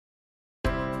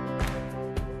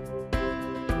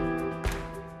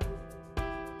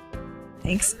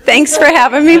Thanks for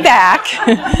having me back.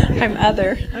 I'm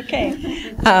other.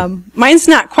 Okay. Mine's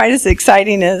not quite as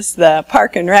exciting as the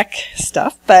Park and Rec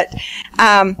stuff, but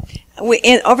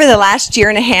over the last year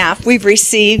and a half, we've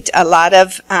received a lot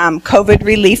of COVID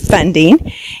relief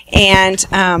funding, and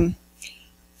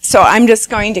so I'm just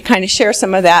going to kind of share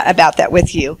some of that about that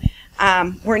with you.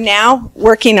 We're now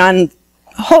working on,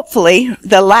 hopefully,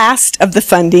 the last of the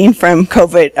funding from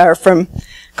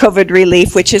COVID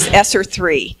relief, which is ESSER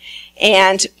 3.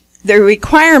 And the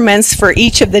requirements for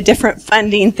each of the different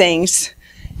funding things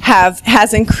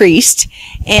has increased.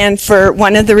 And for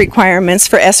one of the requirements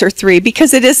for ESSER 3,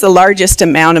 because it is the largest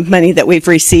amount of money that we've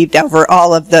received over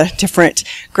all of the different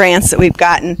grants that we've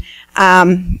gotten,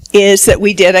 is that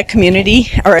we did a community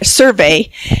or a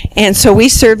survey. And so we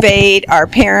surveyed our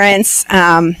parents,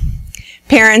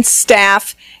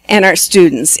 staff, and our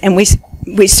students. And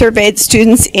we surveyed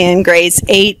students in grades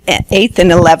 8th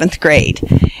and 11th grade.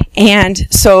 And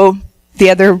so the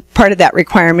other part of that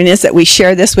requirement is that we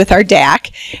share this with our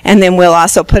DAAC, and then we'll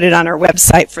also put it on our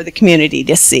website for the community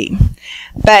to see.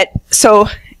 But so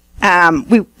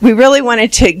we really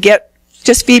wanted to get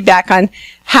just feedback on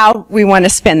how we want to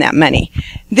spend that money.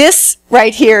 This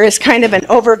right here is kind of an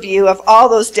overview of all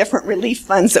those different relief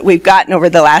funds that we've gotten over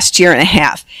the last year and a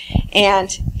half.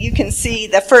 And you can see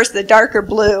the darker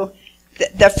blue,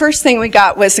 the first thing we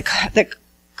got was the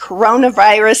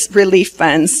coronavirus relief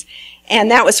funds,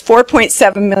 and that was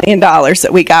 $4.7 million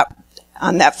that we got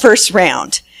on that first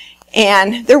round.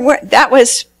 And that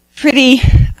was pretty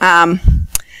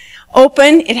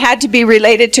open. It had to be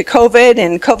related to COVID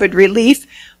and COVID relief,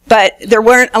 but there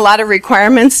weren't a lot of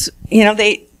requirements. You know,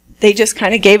 they just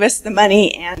kind of gave us the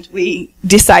money, and we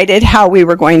decided how we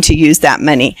were going to use that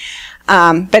money.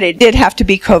 But it did have to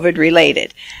be COVID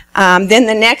related. Then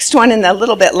the next one in the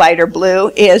little bit lighter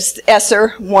blue is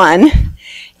ESSER 1,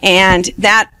 and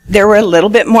there were a little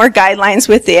bit more guidelines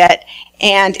with it.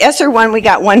 And ESSER 1 we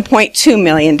got $1.2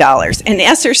 million, and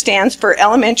ESSER stands for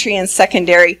Elementary and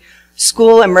Secondary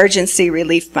School Emergency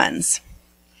Relief Funds.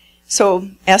 So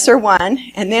ESSER 1,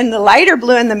 and then the lighter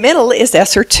blue in the middle is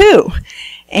ESSER 2,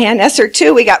 and ESSER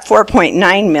 2 we got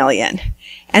 $4.9 million.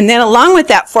 And then along with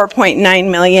that $4.9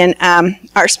 million,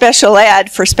 our special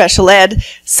ed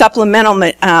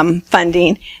supplemental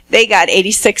funding, they got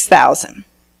 $86,000.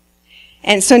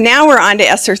 And so now we're on to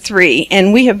ESSER 3,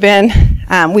 and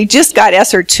we just got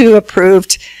ESSER 2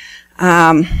 approved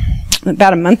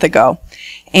about a month ago.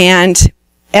 And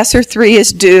ESSER 3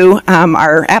 is due,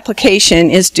 our application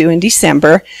is due in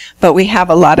December, but we have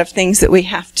a lot of things that we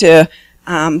have to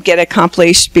get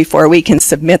accomplished before we can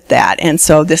submit that. And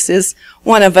so this is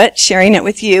one of it, sharing it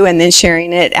with you, and then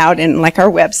sharing it out in like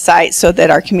our website so that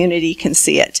our community can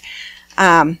see it.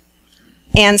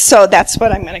 And so that's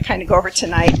what I'm going to kind of go over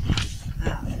tonight,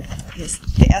 is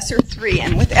the ESSER 3.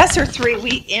 And with ESSER 3,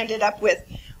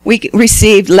 we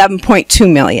received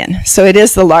 $11.2 million. So it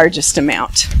is the largest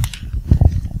amount.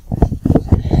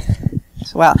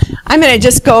 Well, I'm going to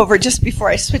just go over, just before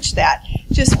I switch that,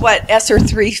 just what ESSER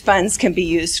 3 funds can be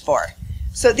used for.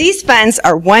 So these funds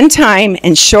are one-time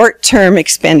and short-term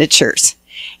expenditures,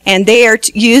 and they are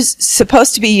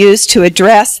supposed to be used to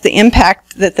address the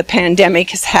impact that the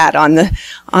pandemic has had on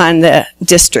the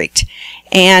district.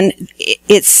 And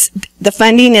the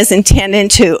funding is intended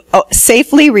to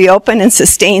safely reopen and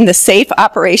sustain the safe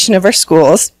operation of our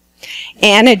schools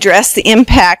and address the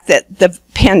impact that the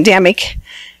pandemic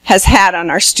has had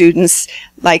on our students,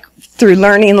 like through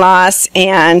learning loss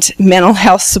and mental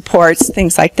health supports,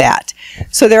 things like that.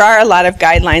 So there are a lot of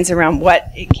guidelines around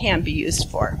what it can be used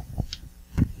for.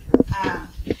 And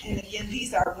again,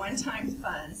 these are one-time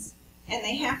funds, and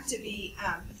they have to be,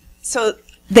 so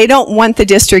they don't want the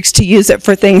districts to use it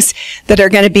for things that are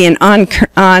going to be an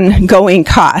ongoing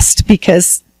cost,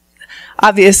 because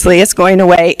obviously it's going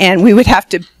away, and we would have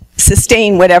to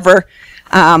sustain whatever.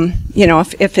 You know,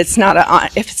 if it's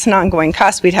an ongoing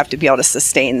cost, we'd have to be able to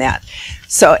sustain that.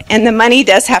 So, and the money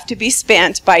does have to be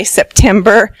spent by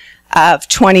September of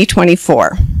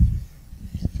 2024.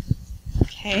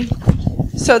 Okay.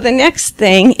 So the next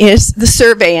thing is the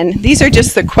survey, and these are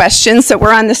just the questions that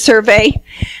were on the survey.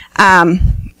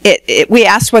 We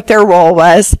asked what their role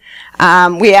was.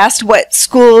 We asked what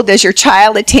school does your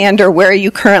child attend, or where are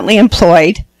you currently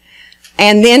employed,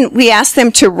 and then we asked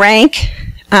them to rank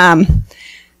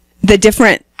the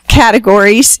different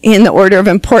categories in the order of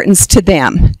importance to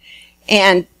them.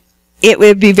 And it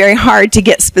would be very hard to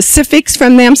get specifics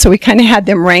from them, so we kind of had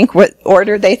them rank what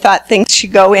order they thought things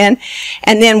should go in,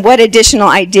 and then what additional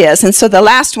ideas. And so the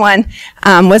last one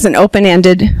was an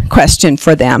open-ended question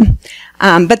for them.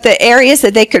 But the areas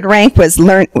that they could rank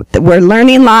were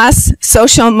learning loss,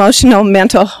 social, emotional,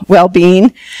 mental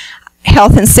well-being,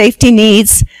 health and safety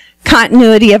needs,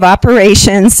 continuity of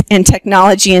operations, and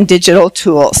technology and digital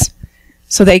tools.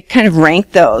 So they kind of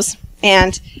ranked those.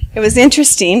 And it was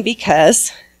interesting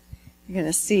because you're going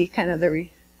to see kind of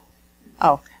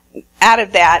out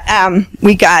of that,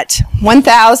 we got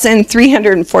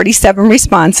 1,347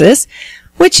 responses,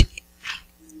 which,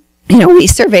 you know, we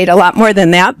surveyed a lot more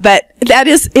than that, but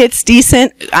it's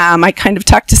decent. I kind of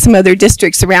talked to some other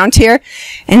districts around here,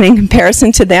 and in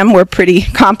comparison to them, we're pretty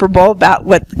comparable about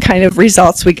what kind of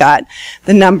results we got,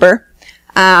 the number.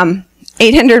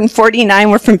 849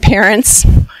 were from parents,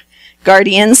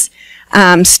 guardians,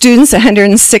 students,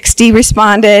 160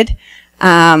 responded,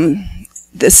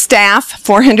 the staff,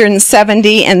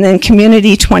 470, and then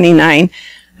community, 29.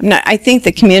 I think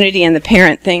the community and the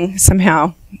parent thing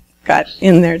somehow got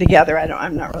in there together.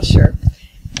 I'm not real sure.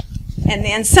 And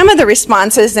then some of the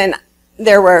responses, and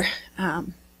there were,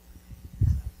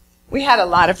 we had a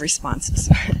lot of responses,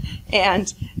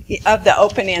 and of the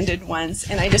open-ended ones.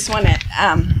 And I just want to,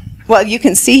 well, you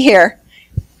can see here,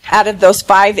 out of those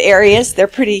 5 areas, they're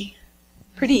pretty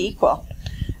equal.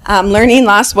 Learning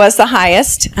loss was the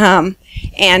highest.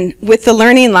 And with the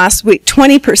learning loss,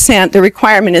 20%, the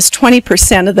requirement is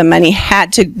 20% of the money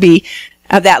had to be,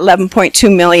 of that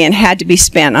 11.2 million, had to be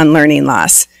spent on learning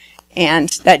loss. And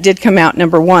that did come out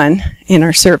number 1 in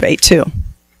our survey too.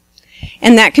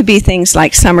 And that could be things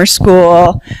like summer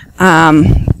school,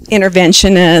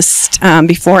 interventionist,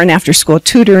 before and after school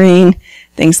tutoring,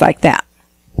 things like that.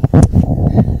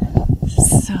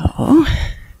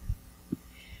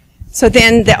 So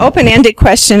then the open-ended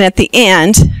question at the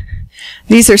end,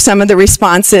 these are some of the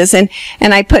responses, and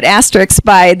I put asterisks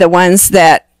by the ones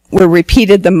that were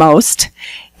repeated the most,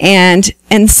 and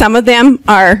some of them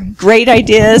are great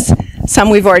ideas, some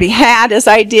we've already had as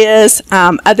ideas,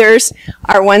 others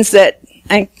are ones that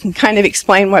I can kind of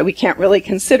explain why we can't really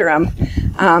consider them,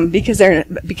 because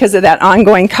of that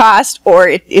ongoing cost, or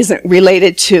it isn't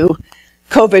related to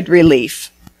COVID relief.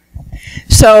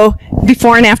 So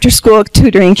before and after school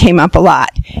tutoring came up a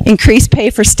lot. Increased pay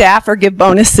for staff or give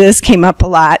bonuses came up a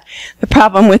lot. The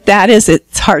problem with that is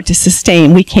it's hard to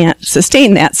sustain. We can't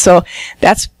sustain that. So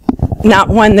that's not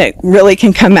one that really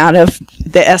can come out of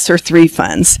the ESSER 3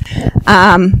 funds.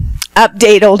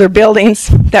 Update older buildings.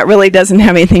 That really doesn't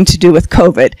have anything to do with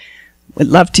COVID. Would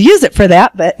love to use it for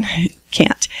that, but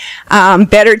can't.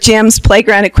 Better gyms,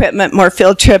 playground equipment, more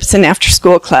field trips, and after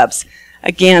school clubs.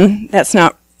 Again, that's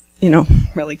not, you know,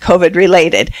 really COVID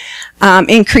related.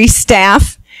 Increased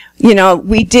staff. You know,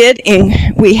 we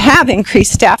have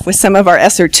increased staff with some of our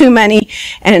ESSER 2 money,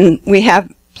 and we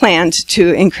have planned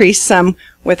to increase some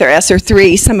with our ESSER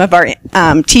 3. Some of our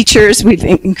teachers, we've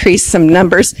increased some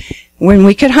numbers when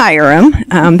we could hire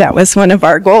them. That was one of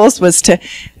our goals, was to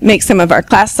make some of our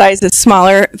class sizes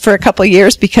smaller for a couple of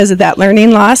years because of that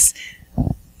learning loss.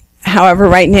 However,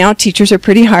 right now, teachers are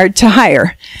pretty hard to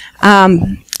hire.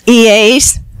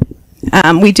 EAs,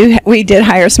 we did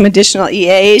hire some additional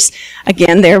EAs.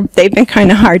 Again, they've been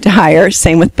kind of hard to hire.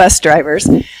 Same with bus drivers,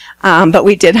 but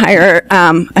we did hire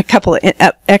a couple of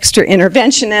extra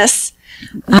interventionists.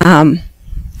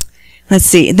 Let's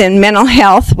see. Then mental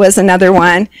health was another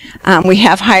one. We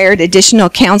have hired additional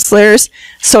counselors,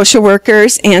 social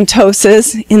workers, and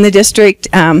TOSAs in the district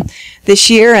this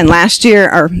year and last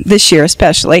year, or this year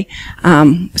especially.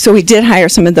 So we did hire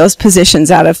some of those positions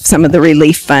out of some of the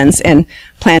relief funds and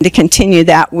plan to continue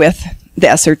that with the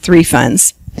ESSER 3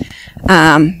 funds.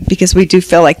 Because we do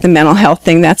feel like the mental health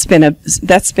thing, that's been a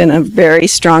very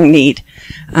strong need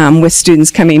with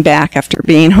students coming back after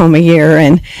being home a year,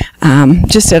 and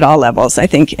just at all levels. I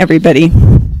think everybody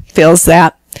feels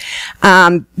that.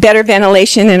 Better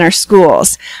ventilation in our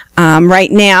schools.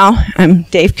 Right now,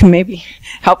 Dave can maybe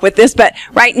help with this, but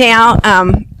right now,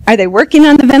 are they working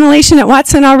on the ventilation at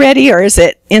Watson already, or is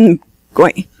it in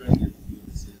going?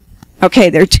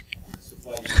 Okay, they're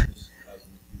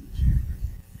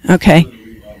okay.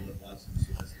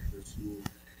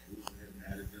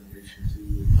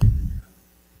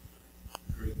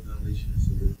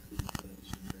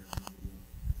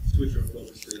 Switch our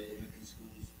focus to elementary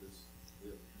schools, because we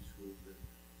have a few schools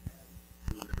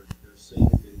that they're safe.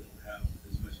 They don't have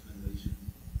as much ventilation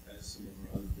as some of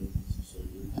our other buildings, so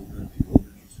we're going to be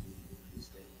elementary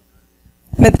schools.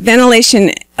 But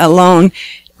ventilation alone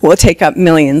will take up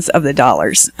millions of the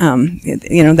dollars.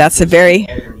 You know, that's a very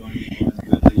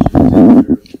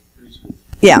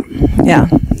yeah.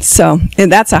 So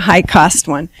that's a high cost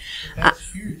one.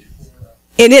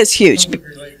 It is huge.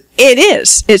 It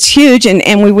is. It's huge,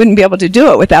 and we wouldn't be able to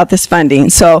do it without this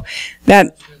funding. So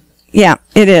that, yeah,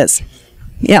 it is.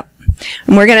 Yep.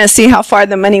 And we're going to see how far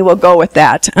the money will go with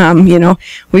that. You know,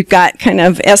 we've got kind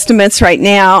of estimates right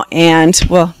now, and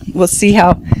we'll see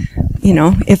how, you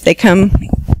know, if they can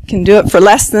do it for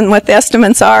less than what the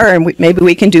estimates are, and maybe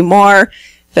we can do more.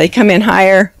 If they come in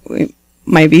higher, we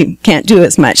maybe can't do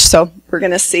as much. So we're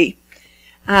going to see.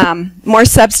 More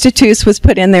substitutes was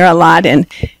put in there a lot, and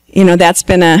you know that's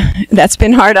been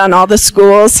hard on all the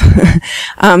schools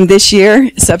this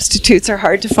year. Substitutes are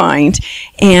hard to find,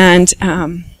 and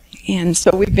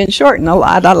so we've been shorting a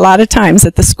lot of times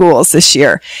at the schools this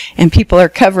year, and people are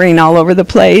covering all over the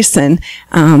place. And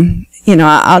you know,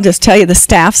 I'll just tell you, the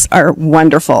staffs are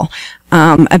wonderful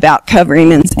about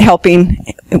covering and helping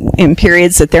in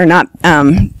periods that they're not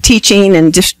teaching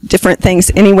and different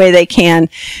things any way they can.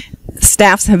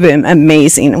 Staffs have been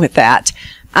amazing with that.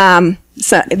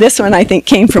 So this one I think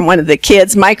came from one of the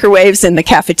kids, microwaves in the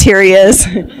cafeterias.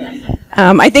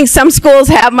 I think some schools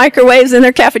have microwaves in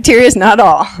their cafeterias, not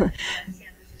all.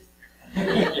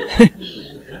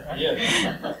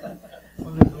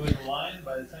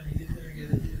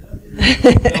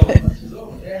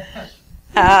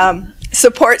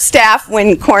 Support staff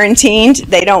when quarantined,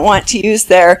 they don't want to use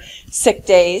their sick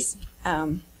days.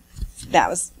 That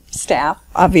was staff,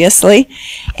 obviously.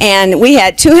 And we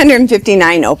had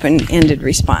 259 open-ended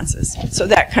responses. So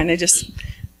that kind of just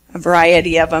a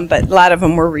variety of them, but a lot of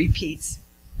them were repeats.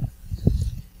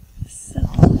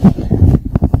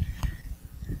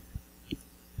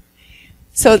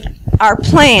 So our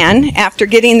plan, after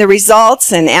getting the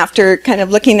results and after kind of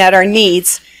looking at our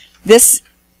needs,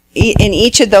 in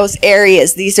each of those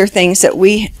areas, these are things that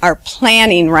we are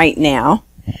planning right now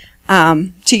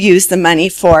to use the money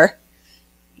for.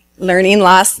 Learning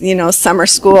loss, you know, summer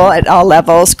school at all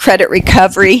levels, credit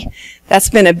recovery. That's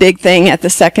been a big thing at the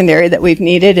secondary that we've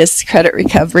needed, is credit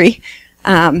recovery.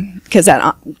 Because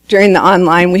during the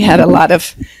online, we had a lot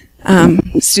of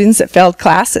students that failed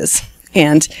classes,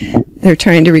 and they're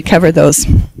trying to recover those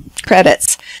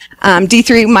credits.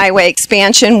 D3 My Way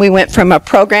expansion, we went from a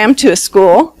program to a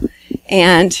school,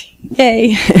 and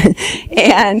yay.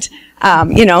 And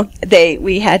you know,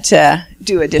 we had to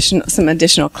do some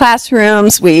additional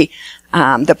classrooms.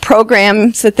 The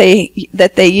programs that they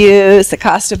use, the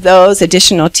cost of those,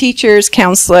 additional teachers,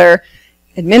 counselor,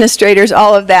 administrators,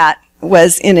 all of that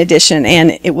was in addition,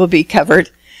 and it will be covered.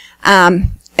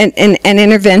 And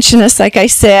interventionists, like I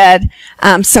said,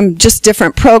 some just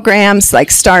different programs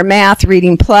like Star Math,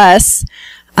 Reading Plus.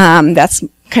 That's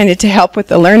kind of to help with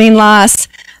the learning loss.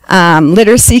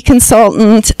 Literacy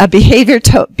consultant, a behavior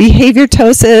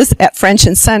TOSAs at French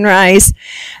and Sunrise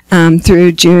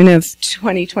through June of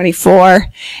 2024.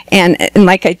 And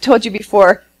like I told you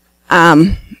before,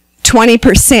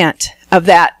 20% of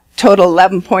that total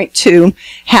 11.2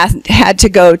 had to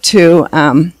go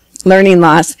to learning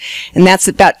loss, and that's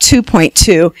about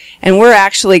 2.2. And we're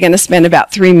actually going to spend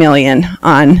about $3 million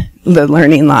on the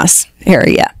learning loss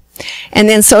area. And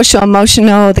then social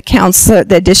emotional, the counselor,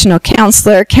 the additional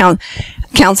counselor,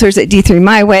 counselors at D3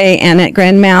 My Way and at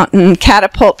Grand Mountain,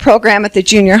 catapult program at the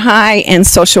junior high, and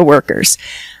social workers.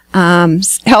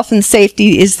 Health and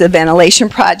safety is the ventilation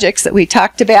projects that we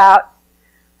talked about.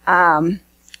 The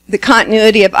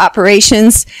continuity of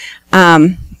operations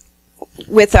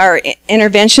with our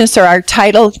interventionists or our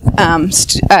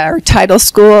title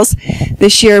schools.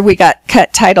 This year we got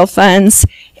cut title funds,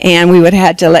 and we would have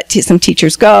had to let some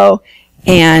teachers go,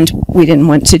 and we didn't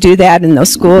want to do that, and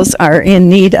those schools are in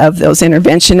need of those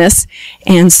interventionists.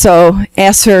 And so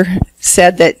ESSER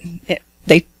said that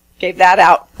they gave that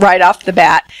out right off the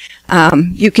bat.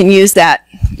 You can use that.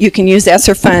 You can use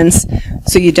ESSER funds,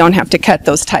 so you don't have to cut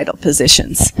those title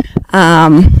positions.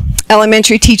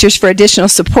 Elementary teachers for additional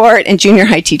support, and junior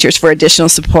high teachers for additional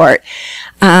support.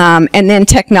 And then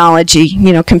technology,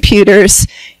 you know, computers,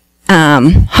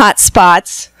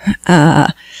 hotspots,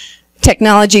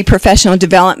 technology professional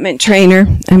development trainer.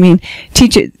 I mean,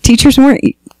 teachers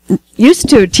weren't used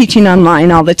to teaching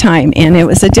online all the time, and it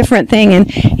was a different thing,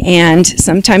 and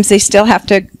sometimes they still have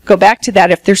to go back to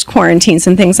that if there's quarantines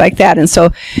and things like that. And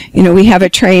so, you know, we have a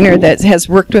trainer that has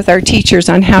worked with our teachers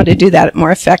on how to do that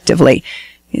more effectively.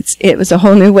 It was a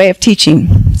whole new way of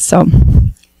teaching. So,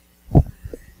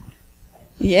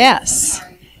 yes.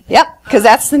 Yep, because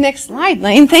that's the next slide,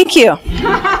 Lane. Thank you.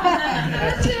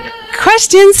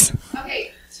 Questions?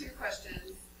 Okay, 2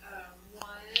 questions. One,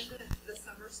 the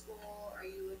summer school, are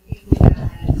you looking at,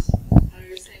 I know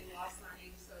you're saying lost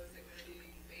learning, so is it going to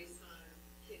be based on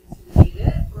kids who need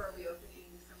it, or are we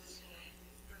opening summer school?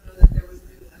 I know that there was a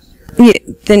new last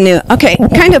year. The new, okay,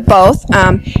 kind of both.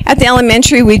 At the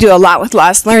elementary, we do a lot with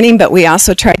lost learning, but we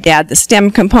also tried to add the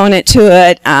STEM component to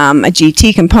it, a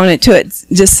GT component to it,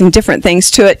 just some different things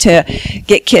to it to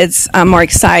get kids more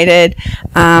excited.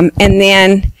 And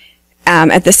then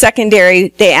at the secondary,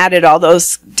 they added all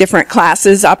those different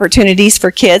classes, opportunities for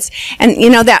kids. And, you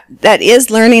know, that is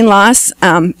learning loss.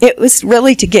 It was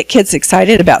really to get kids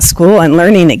excited about school and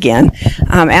learning again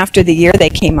after the year they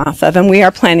came off of. And we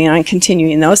are planning on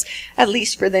continuing those at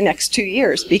least for the next 2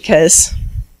 years because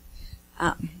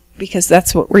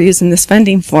that's what we're using this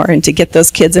funding for, and to get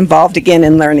those kids involved again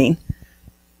in learning.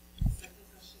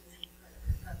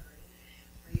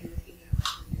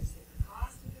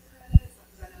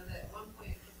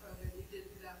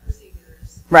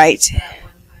 Right.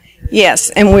 Yes,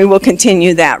 and we will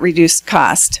continue that reduced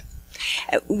cost.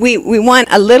 We want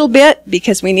a little bit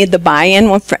because we need the buy-in,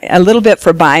 a little bit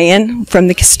for buy-in from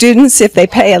the students if they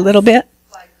pay a little bit.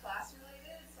 Like class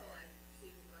related, so like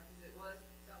it was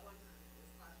that one time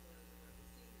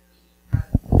it was class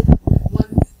related,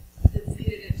 ones that's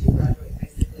needed to graduate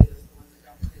basically those the ones that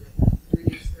got the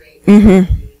reduced rate.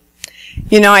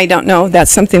 You know, I don't know.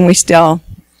 That's something we still,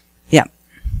 yeah.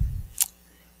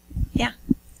 Yeah.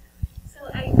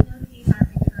 I know that these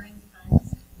aren't recurring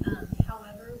funds.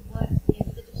 However, what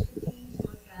if the district teams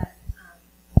look at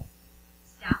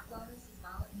staff bonus as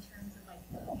well in terms of like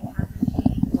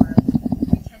capacity or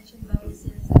retention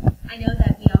bonuses? I know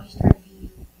that we always try to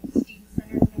be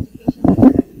student-centered in education, but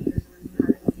educators working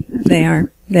hard to do that.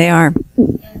 They are.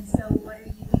 And so what are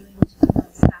you doing to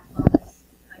promote staff bonus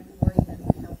by rewarding them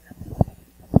to help them?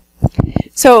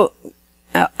 So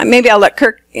maybe I'll let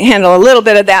Kirk handle a little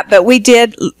bit of that, but we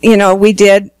did,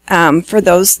 for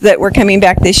those that were coming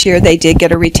back this year, they did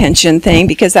get a retention thing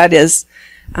because that is,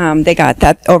 they got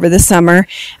that over the summer.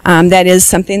 That is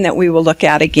something that we will look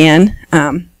at again.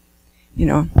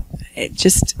 It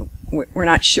just, we're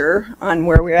not sure on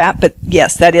where we're at, but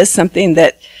yes, that is something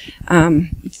that,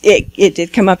 it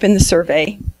did come up in the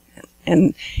survey,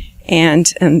 and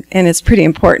it's pretty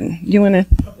important. You want to? A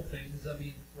couple things. I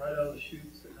mean, right out of the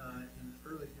chutes, in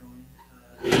early going,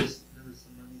 there was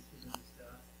some money given to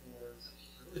staff for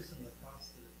really some of the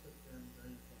costs that it took them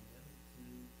during the pandemic to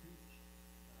teach.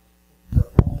 For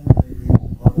home, they were using a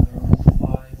lot of their own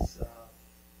supplies,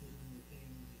 doing the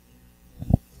things and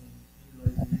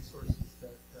utilizing resources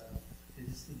that they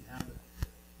just didn't have it.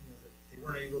 That they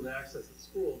weren't able to access at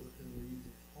school, but they were using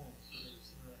at home. So there was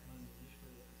some of that money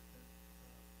initially that was spent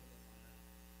for them on that.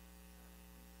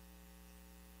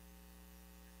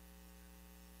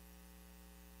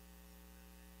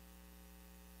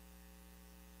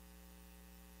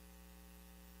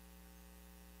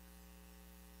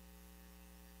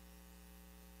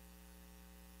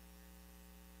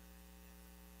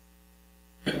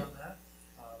 On that,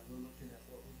 we're looking at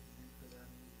what we can do for them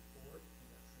moving forward in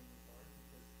that same regard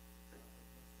because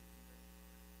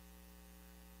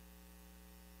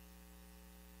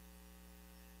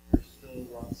there's still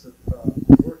lots of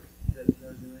work that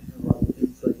they're doing, a lot of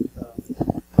things like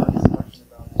Connie's talking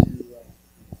about to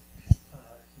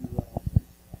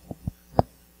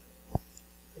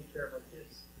take care of our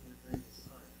kids during this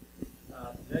time.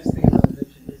 The next thing I want to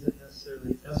mention isn't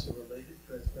necessarily ESSER related,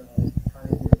 but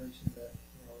Connie mentioned that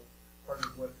part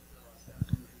of what staff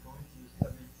members are going through is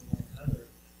covering for one another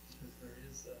because there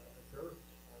is a dearth of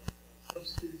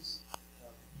substitutes,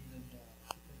 even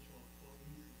potential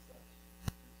employees and such.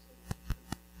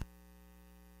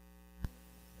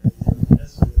 And so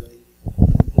ESSER related,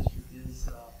 the district is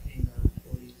paying our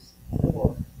employees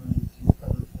more money to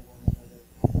cover for one another.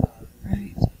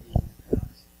 Right.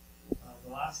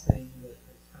 The last thing that is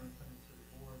kind of coming to the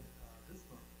board this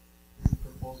month is a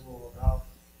proposal about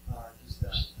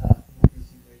just that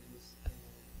increasing wages and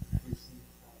increasing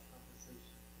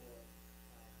compensation for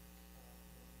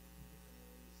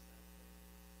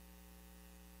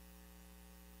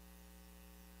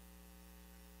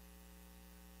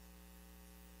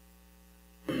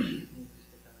just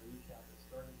to kind of recap, it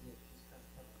started with just kind of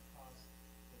covering costs,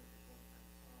 then it was one time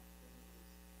off, then it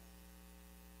was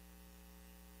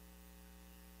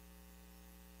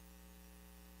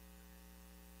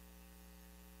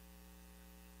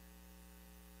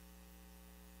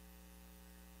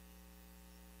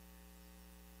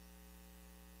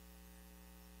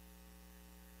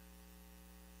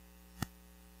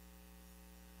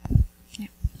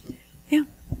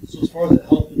So as far as the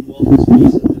health and wellness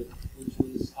piece of it, which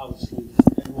was obviously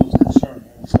everyone's concern,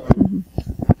 right? Started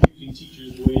using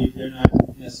teachers the way they're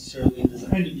not necessarily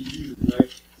designed to be used, right?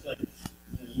 It's like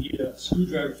you need a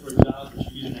screwdriver for a job, but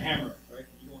you're using a hammer, right?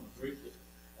 You don't want to break it.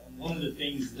 And one of the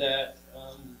things that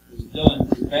was done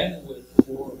with bandwidth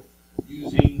for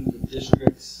using the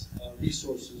district's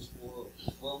resources for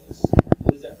wellness.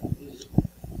 What is that?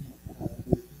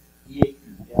 EAP.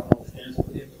 Yeah, I don't know what it stands for.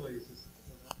 The employee assistance.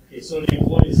 Okay, so the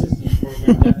employee assistance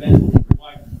program, that benefit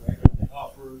provider, right, or they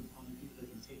offer how many people they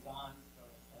can take on.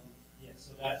 Yeah,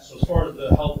 so as far as the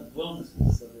health and wellness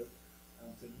piece of it,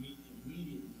 to meet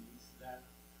immediate needs,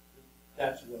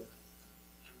 that's what.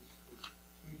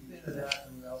 We did that,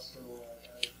 and we also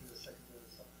added to the secondary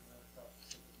supplemental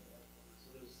cost. So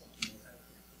there's something that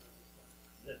happened for that as well.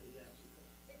 That is actually.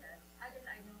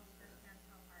 I know firsthand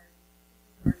how hard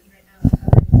it's working right now with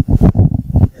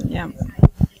coverage. Yeah. I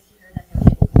just hear that they're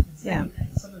getting Yeah.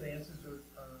 Some of the answers are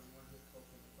more difficult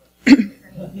than the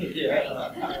questions.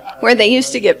 Yeah. Where they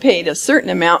used to get paid a certain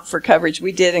amount for coverage,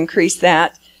 we did increase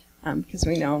that because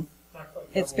we know Not quite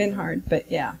it's double, been but hard,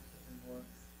 but yeah.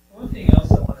 more. One thing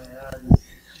else I want to add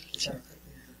is to kind of put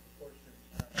things in proportion.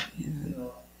 You know,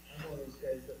 I'm one of those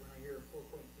guys that when I hear 4.2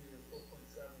 or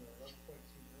 4.7 or 1.2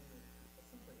 million, that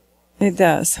sounds like a lot. It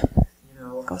does. You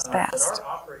know, Goes but fast. our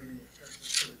operating expenses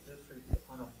for the district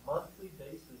on a monthly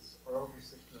basis are over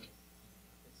 $6 million.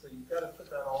 And so you've got to put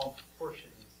that all in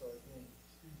proportion. And so again,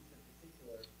 students in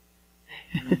particular,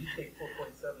 you take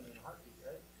 4.7 in a heartbeat,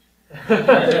 right?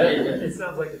 It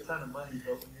sounds like a ton of money,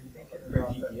 but when you're thinking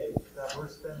about that we're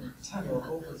spending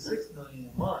over $6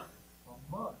 million a month,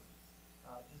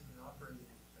 just in operating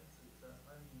expenses, that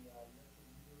money, you have to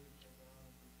really take on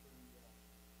and be pretty wise.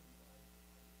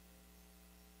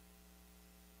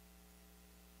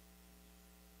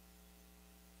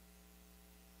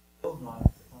 Still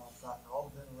not gotten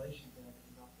all the ventilation done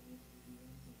and not been able to do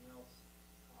anything else,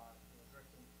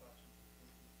 directly in the classroom.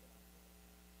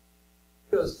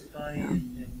 Kudos to Connie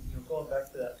and going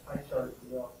back to that pie chart as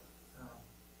well.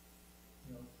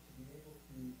 To be able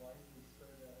to wisely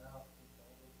spread that out with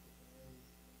all those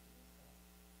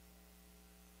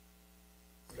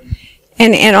different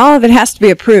areas. And all of it has to be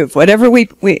approved. Whatever we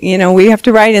have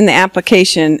to write in the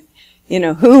application,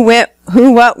 who went,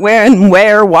 who, what, when,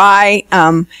 where, why,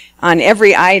 on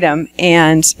every item,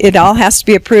 and it all has to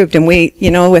be approved. And we,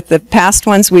 with the past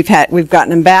ones, we've gotten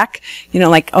them back,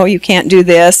 like, oh, you can't do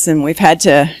this, and we've had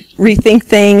to rethink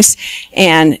things,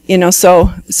 and,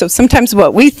 so sometimes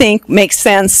what we think makes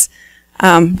sense,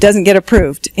 doesn't get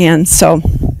approved, and so,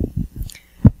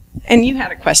 and you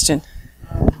had a question.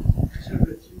 I've got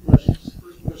two questions.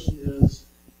 First question is,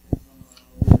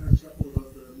 we're going to talk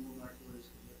about the more microwaves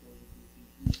because that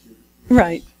wasn't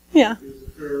Right, yeah. It was a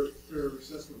fair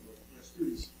assessment of my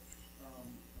students. I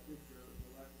think the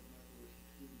lack of microwaves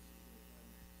for students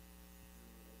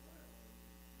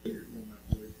is going to more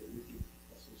microwaves, but we could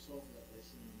also solve that by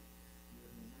saying you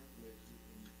have no microwaves, you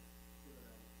can put it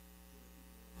out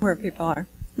Where people are.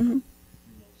 Mm-hmm.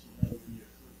 so that would be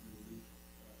a curfew relief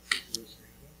situation.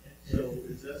 So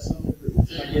is that something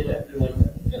that I get that.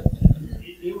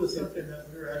 It was something that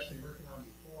we were actually working on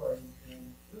before,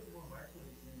 and put more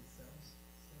microwaves in sounds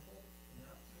simple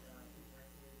enough. I think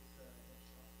microwaves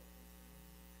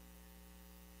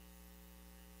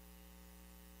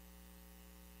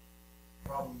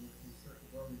problem with these circuit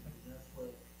buildings, and that's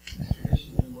what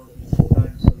traditionally working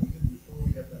sometimes. So even before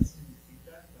we got that student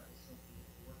feedback, that was something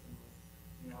that we're working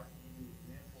on. I can give you an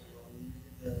example. We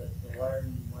did the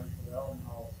wiring in Florell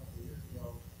now a couple of years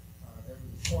ago. There was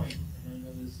a point, and I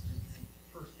know this is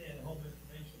first-hand home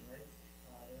information, right?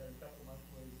 They had a couple of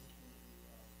microwaves in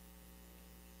the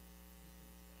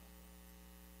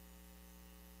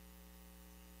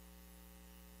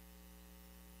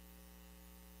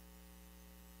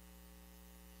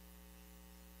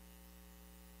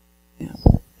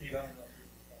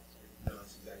No,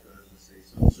 that's exactly what I was going to say.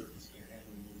 Some circuits can't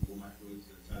handle multiple microwaves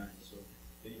at a time, so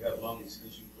then you have long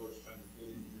extension cords trying to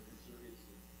fit into different circuits.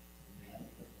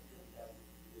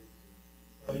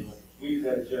 We use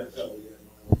that at Jeff Tuttle,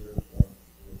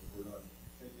 we're not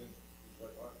thinking,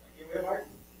 like, I can't we have iron?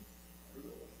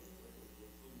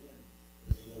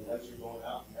 Lights are going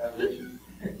out and have issues.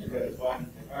 You gotta find,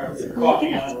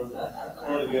 coffee on or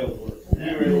the other work. We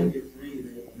were able to get three,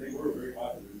 and they were very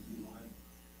popular.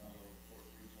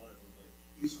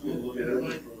 Each school a little bit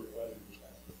early for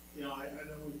I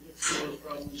know we fixed some of those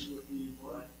problems with the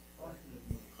blind.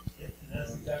 and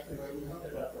that's exactly why we looked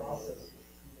at that process.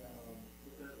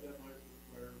 But that might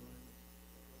require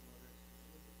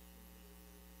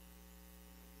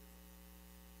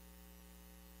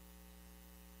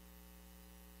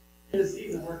It's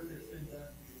even work that's been done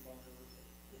to be fun.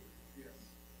 yes.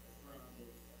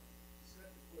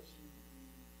 Second question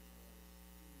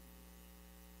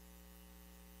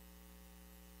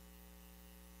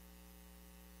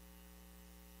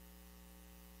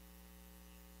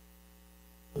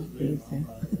would be,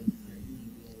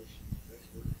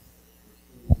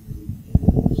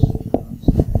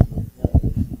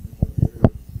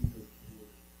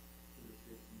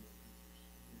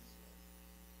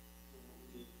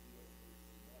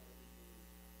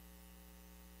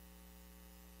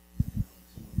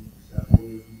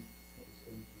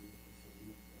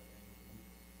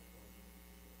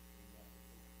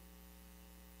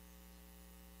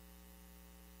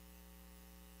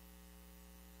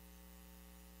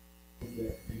 ones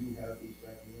that do have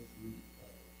HVAC units, we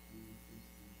increase the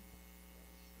strength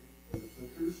of the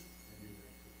filters and do an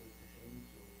extra filter change,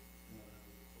 so not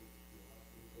only the close to the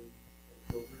hospital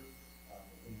filter,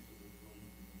 and so those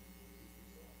buildings and then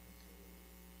the go off.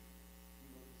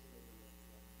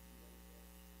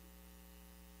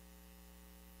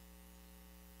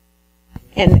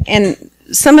 And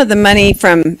some of the money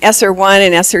from ESSER 1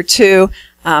 and ESSER 2,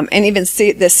 and even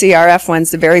the CRF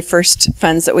ones, the very first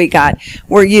funds that we got,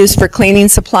 were used for cleaning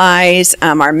supplies,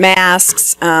 our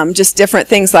masks, just different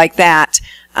things like that,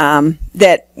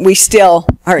 that we still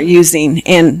are using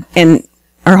and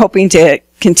are hoping to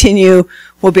continue.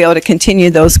 We'll be able to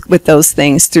continue with those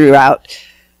things throughout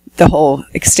the whole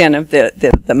extent of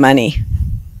the money.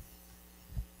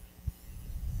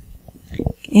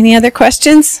 Any other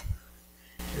questions?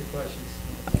 Good questions.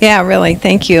 Yeah, really.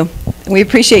 Thank you. We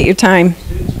appreciate your time.